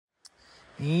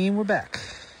And we're back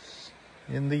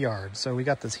in the yard. So we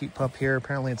got this heat pump here.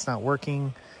 Apparently it's not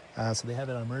working. So they have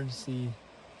it on emergency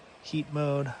heat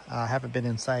mode. I haven't been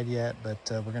inside yet, but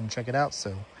we're going to check it out.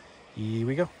 So here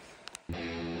we go.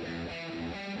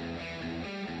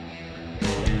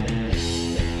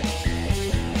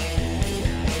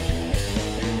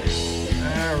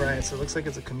 All right, so it looks like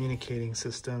it's a communicating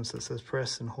system. So it says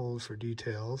press and hold for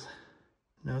details.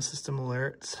 No system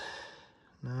alerts.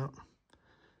 No.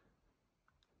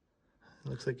 It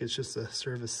looks like it's just a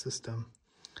service system.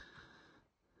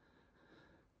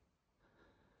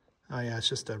 Oh yeah, it's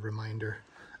just a reminder.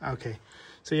 Okay,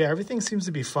 so yeah, everything seems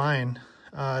to be fine.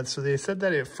 So they said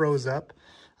that it froze up,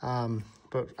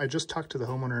 but I just talked to the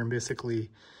homeowner and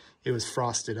basically it was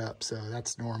frosted up, so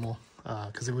that's normal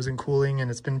because it wasn't cooling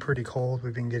and it's been pretty cold.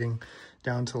 We've been getting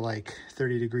down to like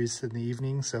 30 degrees in the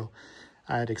evening, so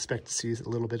I'd expect to see a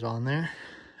little bit on there.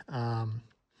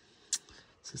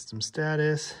 System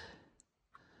status.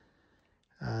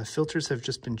 Filters have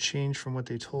just been changed from what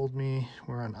they told me.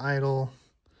 We're on idle.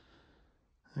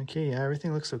 Okay, yeah,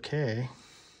 everything looks okay.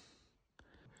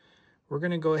 We're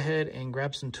gonna go ahead and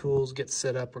grab some tools, get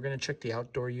set up. We're gonna check the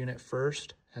outdoor unit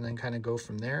first and then kind of go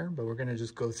from there, but we're gonna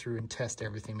just go through and test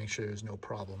everything, make sure there's no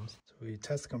problems. So we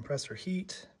test compressor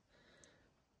heat.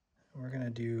 We're gonna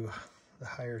do the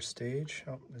higher stage.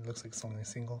 Oh, it looks like it's only a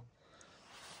single.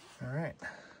 All right.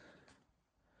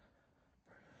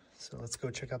 So let's go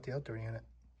check out the outdoor unit.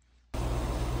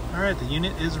 All right, the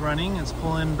unit is running. It's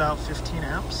pulling about 15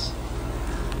 amps.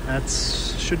 That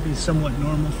should be somewhat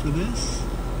normal for this.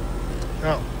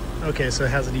 Oh, okay, so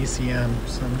it has an ECM.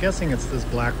 So I'm guessing it's this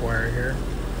black wire here.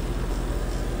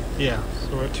 Yeah,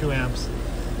 so we're at 2 amps.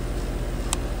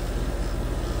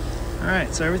 All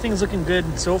right, so everything's looking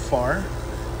good so far.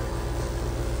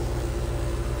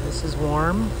 This is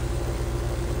warm.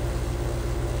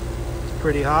 It's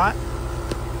pretty hot.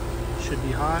 Should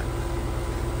be hot.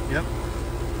 Yep.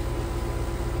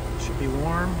 Should be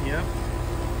warm. Yep.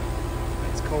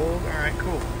 It's cold. All right,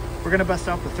 cool. We're gonna bust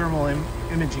out the thermal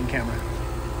imaging camera.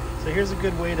 So here's a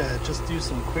good way to just do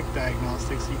some quick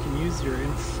diagnostics. You can use your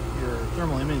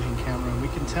thermal imaging camera, and we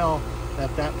can tell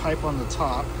that that pipe on the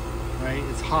top, right,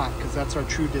 it's hot because that's our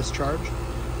true discharge.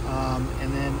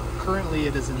 And then currently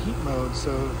it is in heat mode,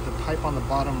 so the pipe on the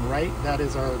bottom right, that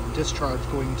is our discharge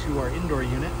going to our indoor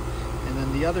unit. And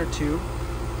then the other two,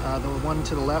 the one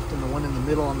to the left and the one in the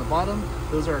middle on the bottom,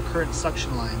 those are our current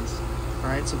suction lines. All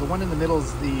right, so the one in the middle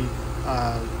is the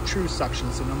true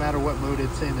suction, so no matter what mode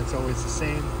it's in, it's always the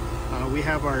same. We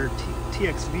have our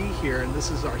TXV here, and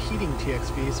this is our heating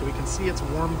TXV, so we can see it's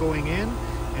warm going in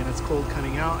and it's cold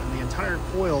coming out, and the entire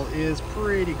coil is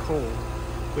pretty cold,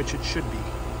 which it should be.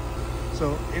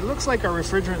 So it looks like our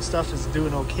refrigerant stuff is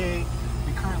doing okay.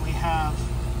 We currently have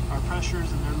our pressures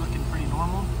and they're looking pretty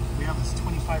normal. We have this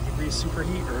 25 degrees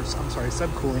superheat, or I'm sorry,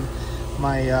 subcooling.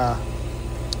 My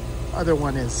other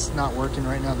one is not working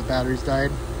right now. The battery's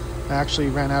died. I actually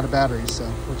ran out of batteries,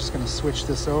 so we're just gonna switch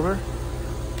this over,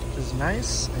 which is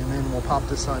nice. And then we'll pop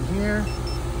this on here.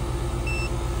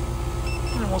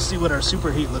 And we'll see what our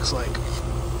superheat looks like.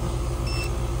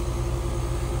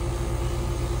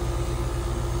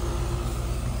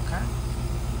 Okay.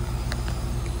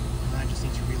 And I just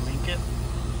need to relink it.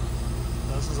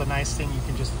 So this is a nice thing. You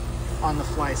can just on the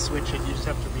fly switch it. You just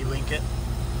have to relink it.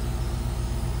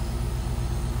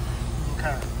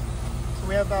 Okay. So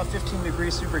we have about 15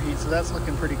 degrees superheat, so that's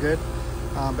looking pretty good.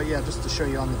 But yeah, just to show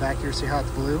you on the back here, see how it's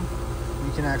blue?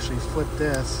 You can actually flip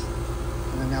this,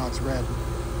 and then now it's red.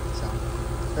 So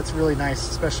that's really nice,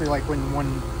 especially like when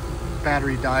one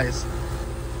battery dies.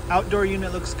 Outdoor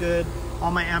unit looks good.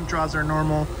 All my amp draws are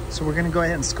normal. So we're gonna go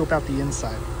ahead and scope out the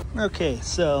inside. Okay,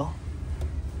 so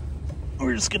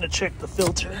we're just gonna check the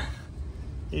filter.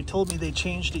 They told me they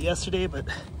changed it yesterday, but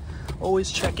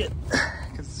always check it,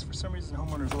 because for some reason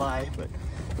homeowners lie, but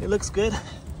it looks good. All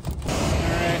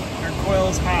right, our coil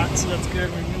is hot, so that's good.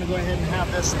 We're gonna go ahead and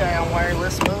have this guy on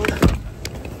wireless mode,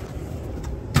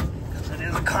 because it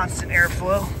is a constant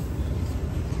airflow.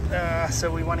 So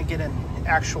we wanna get an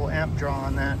actual amp draw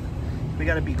on that. We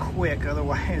gotta be quick,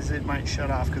 otherwise it might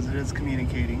shut off because it is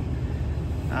communicating.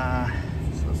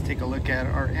 So let's take a look at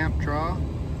our amp draw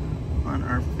on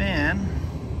our fan.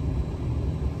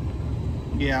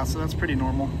 Yeah, so that's pretty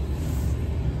normal.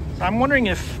 So I'm wondering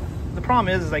if the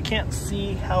problem is I can't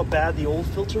see how bad the old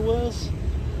filter was,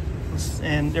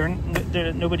 and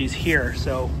nobody's here.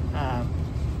 So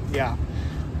yeah,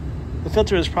 the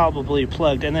filter is probably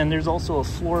plugged, and then there's also a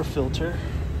floor filter.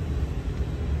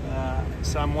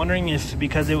 So I'm wondering if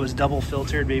because it was double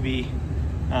filtered, maybe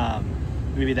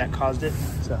that caused it.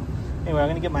 So anyway, I'm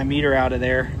gonna get my meter out of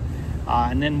there.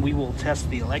 And then we will test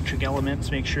the electric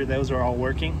elements, make sure those are all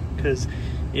working, because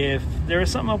if there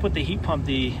was something up with the heat pump,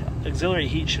 the auxiliary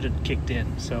heat should have kicked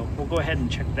in. So we'll go ahead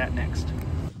and check that next.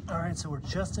 All right, so we're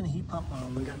just in heat pump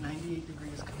mode. We got 98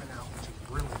 degrees coming out, which is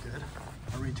really good.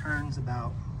 Our return's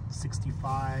about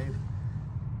 65,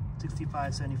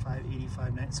 75,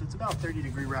 85, 90. So it's about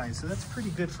 30-degree rise. So that's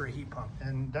pretty good for a heat pump,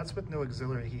 and that's with no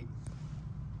auxiliary heat.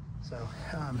 So,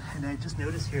 and I just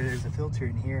noticed here, there's a filter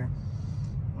in here.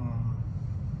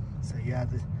 So yeah,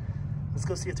 let's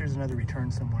go see if there's another return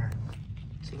somewhere.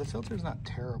 So the filter's not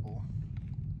terrible,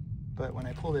 but when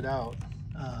I pulled it out,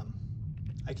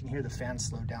 I can hear the fan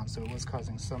slow down, so it was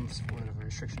causing some sort of a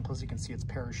restriction. Plus you can see it's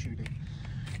parachuting.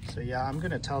 So yeah, I'm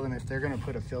gonna tell them if they're gonna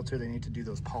put a filter, they need to do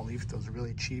those polyf, those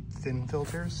really cheap thin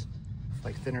filters,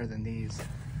 like thinner than these,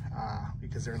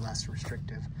 because they're less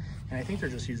restrictive. And I think they're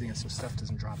just using it so stuff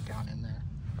doesn't drop down in there.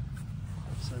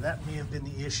 So that may have been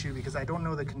the issue, because I don't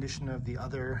know the condition of the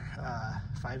other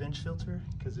 5-inch filter,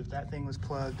 because if that thing was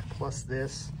plugged plus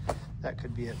this, that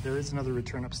could be it. There is another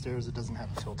return upstairs that doesn't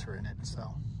have a filter in it,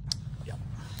 so yeah.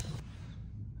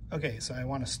 Okay, so I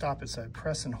want to stop it, so I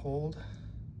press and hold.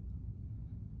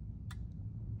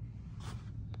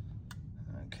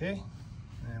 Okay,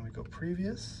 and we go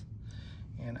previous,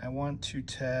 and I want to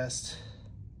test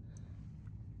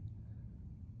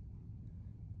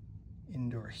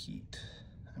indoor heat.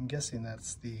 I'm guessing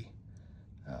that's the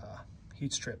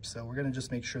heat strip, so we're gonna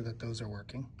just make sure that those are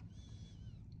working.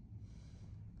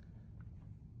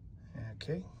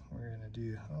 Okay, we're gonna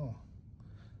do, oh,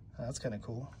 that's kind of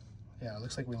cool. Yeah, it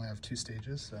looks like we only have 2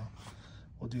 stages, so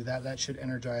we'll do that. That should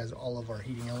energize all of our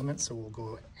heating elements, so we'll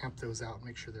go amp those out and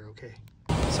make sure they're okay.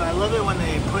 So I love it when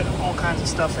they put all kinds of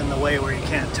stuff in the way where you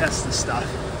can't test the stuff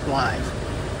live.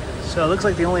 So it looks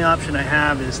like the only option I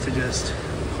have is to just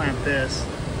clamp this.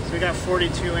 So we got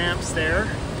 42 amps there,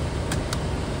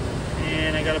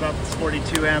 and I got about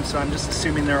 42 amps, so I'm just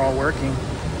assuming they're all working.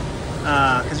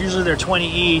 Because usually they're 20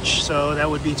 each, so that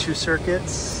would be 2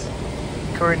 circuits.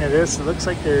 According to this, it looks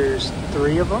like there's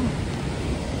 3 of them.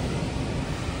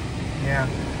 Yeah,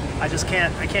 I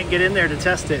can't get in there to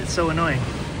test it. It's so annoying.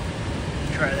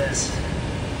 Try this.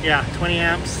 Yeah, 20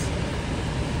 amps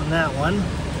on that one.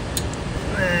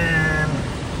 And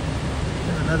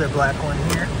there's another black one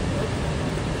here.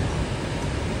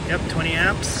 Yep, 20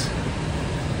 amps.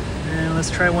 And let's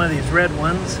try one of these red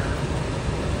ones,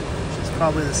 which is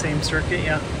probably the same circuit,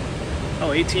 yeah.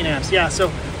 Oh, 18 amps, yeah, so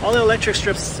all the electric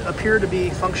strips appear to be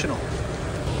functional.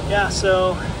 Yeah,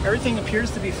 so everything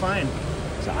appears to be fine.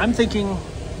 So I'm thinking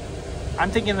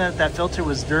that that filter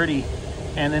was dirty,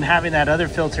 and then having that other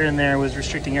filter in there was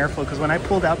restricting airflow, because when I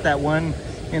pulled out that one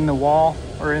in the wall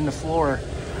or in the floor,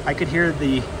 I could hear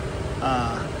the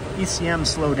ECM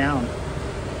slow down.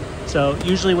 So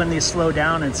usually when these slow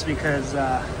down, it's because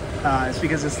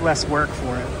it's less work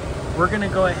for it. We're gonna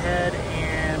go ahead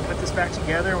and put this back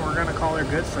together, and we're gonna call her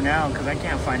good for now, because I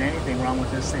can't find anything wrong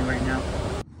with this thing right now.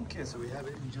 Okay, so we have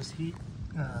it in just heat,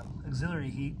 auxiliary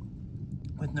heat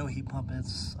with no heat pump.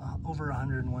 It's over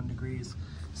 101 degrees,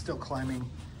 still climbing.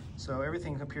 So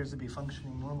everything appears to be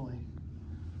functioning normally.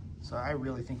 So I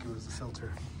really think it was the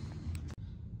filter.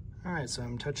 All right, so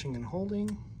I'm touching and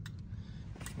holding.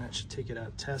 And that should take it out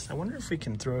of test. I wonder if we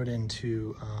can throw it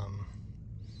into,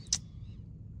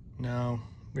 no,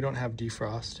 we don't have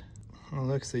defrost. Oh,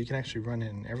 look, so you can actually run it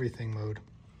in everything mode.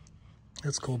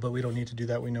 That's cool, but we don't need to do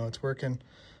that. We know it's working.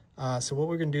 So what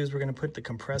we're gonna do is we're gonna put the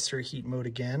compressor heat mode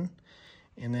again,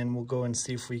 and then we'll go and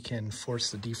see if we can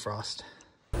force the defrost.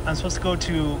 I'm supposed to go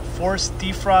to force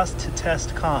defrost to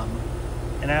test COM,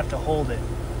 and I have to hold it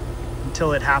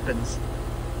until it happens.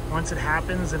 Once it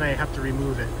happens, then I have to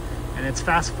remove it. And it's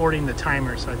fast forwarding the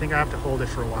timer, so I think I have to hold it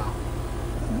for a while.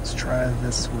 Let's try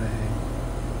this way.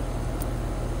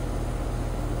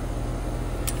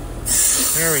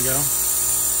 There we go.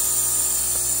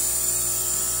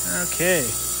 Okay.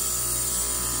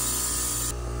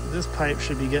 This pipe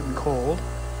should be getting cold.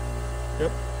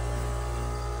 Yep.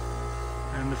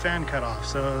 And the fan cut off,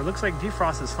 so it looks like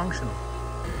defrost is functional.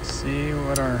 Let's see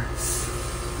what our,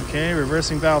 okay,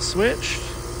 reversing valve switched.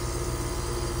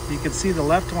 You can see the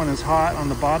left one is hot on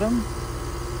the bottom,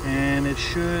 and it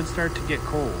should start to get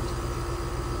cold,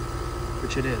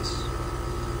 which it is.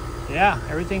 Yeah,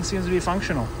 everything seems to be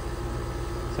functional.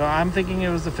 So I'm thinking it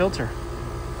was the filter.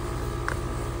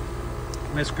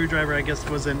 My screwdriver, I guess,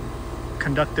 wasn't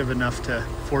conductive enough to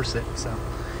force it. So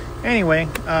anyway,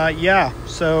 yeah,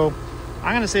 so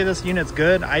I'm gonna say this unit's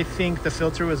good. I think the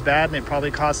filter was bad, and it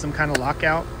probably caused some kind of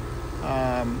lockout.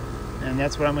 And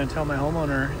that's what I'm going to tell my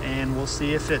homeowner, and we'll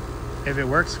see if it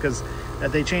works, because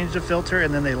they changed the filter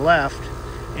and then they left,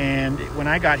 And when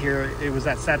I got here, it was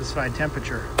at satisfied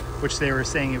temperature, which they were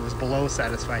saying it was below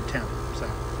satisfied temp. So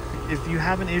if you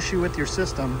have an issue with your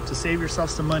system, to save yourself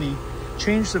some money,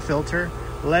 change the filter,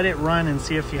 let it run and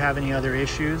see if you have any other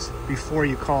issues before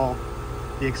you call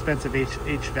the expensive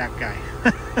HVAC guy.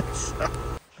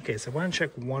 Okay, so I want to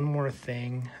check one more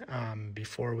thing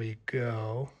before we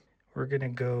go. We're gonna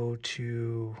go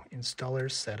to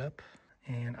installer setup,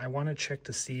 and I want to check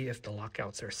to see if the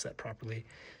lockouts are set properly.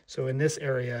 So in this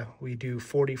area, we do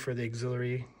 40 for the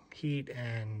auxiliary heat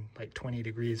and like 20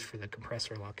 degrees for the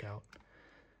compressor lockout.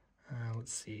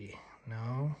 Let's see.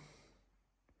 No.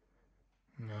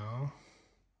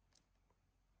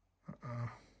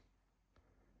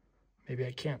 Maybe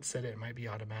I can't set it. It might be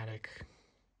automatic.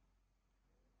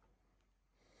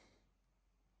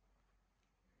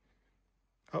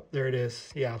 Oh, there it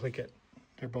is. Yeah, look at,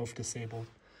 they're both disabled.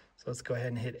 So let's go ahead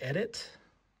and hit edit.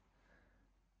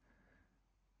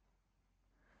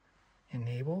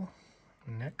 Enable.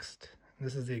 Next.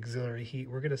 This is the auxiliary heat.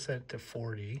 We're going to set it to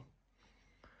 40.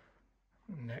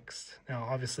 Next. Now,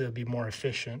 obviously, it'll be more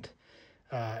efficient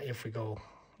if we go,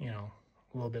 you know,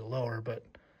 a little bit lower,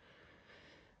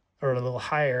 or a little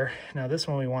higher. Now, this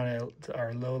one we want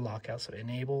our low lockout. So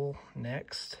enable,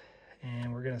 next,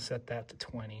 and we're going to set that to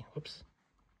 20. Whoops.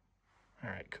 All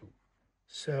right, cool.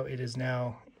 So it is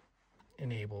now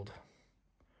enabled.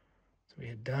 So we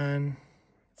hit done.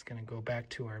 It's going to go back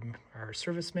to our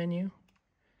service menu.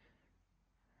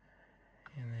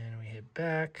 And then we hit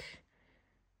back.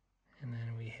 And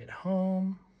then we hit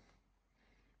home.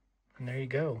 And there you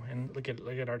go. And look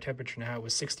at our temperature now. It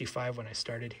was 65 when I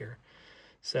started here.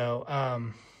 So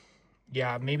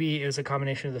yeah, maybe it was a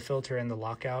combination of the filter and the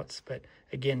lockouts. But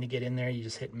again, to get in there, you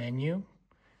just hit menu.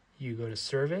 You go to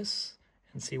service.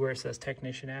 And see where it says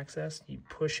technician access, you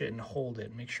push it and hold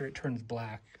it. Make sure it turns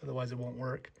black, otherwise it won't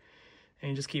work. And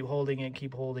you just keep holding it,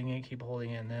 keep holding it, keep holding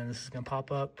it, and then this is gonna pop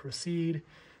up, proceed,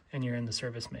 and you're in the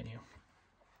service menu.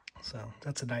 So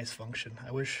that's a nice function.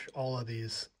 I wish all of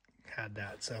these had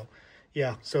that. So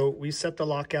yeah, so we set the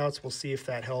lockouts. We'll see if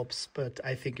that helps, but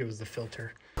I think it was the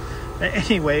filter.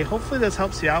 Anyway, hopefully this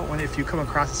helps you out if you come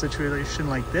across a situation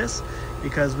like this,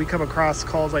 because we come across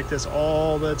calls like this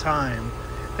all the time.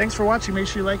 Thanks for watching. Make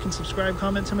sure you like and subscribe,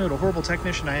 comment, tell me what a horrible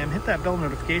technician I am. Hit that bell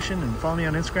notification and follow me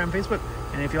on Instagram, Facebook.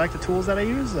 And if you like the tools that I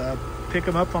use, pick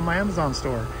them up on my Amazon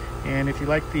store. And if you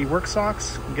like the work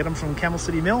socks, get them from Camel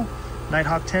City Mill,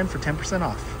 Nighthawk 10 for 10%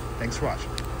 off. Thanks for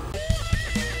watching.